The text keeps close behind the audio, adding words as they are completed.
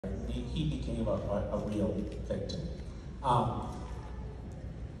he became a real thing to me.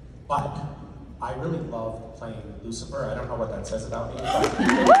 But I really loved playing Lucifer. I don't know what that says about me, but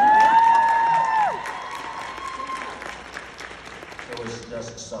there was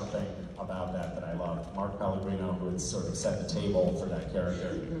just something about that I loved. Mark Pellegrino, who had sort of set the table for that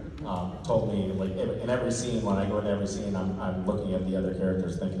character, told me, like, in every scene, when I go into every scene, I'm looking at the other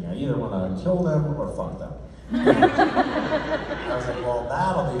characters thinking, I either want to kill them or fuck them. I was like, well,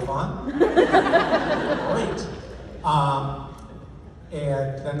 that'll be fun. Great.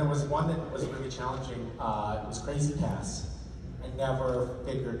 And then there was one that was really challenging. It was Crazy Pass. I never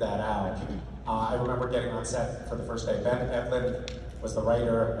figured that out. I remember getting on set for the first day. Ben Edlund was the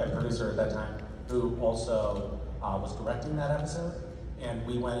writer and producer at that time, who also was directing that episode. And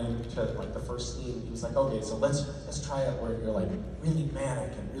we went into like the first scene. He was like, okay, so let's try it where you're like really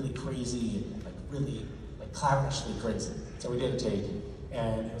manic and really crazy, and like really like clownishly crazy. So we did a take,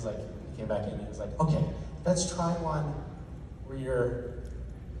 and he was like, he came back in and he was like, okay, let's try one where you're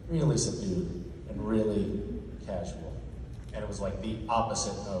really subdued and really casual. And it was like the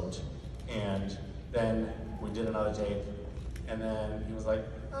opposite note. And then we did another take, and then he was like,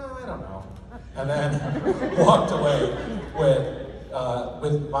 oh, I don't know. And then walked away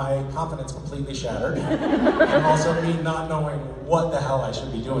with my confidence completely shattered, and also me not knowing what the hell I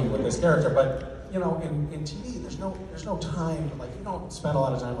should be doing with this character. But you know, in TV, there's no time. Like, you don't spend a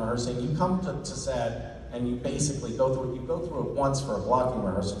lot of time rehearsing. You come to set and you basically go through it once for a blocking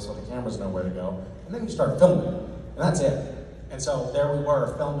rehearsal, so the cameras know where to go, and then you start filming, and that's it. And so there we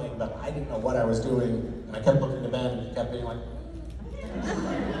were filming, but I didn't know what I was doing, and I kept looking to Ben, and he kept being like,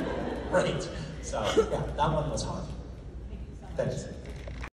 great. So yeah, that one was hard. Thanks.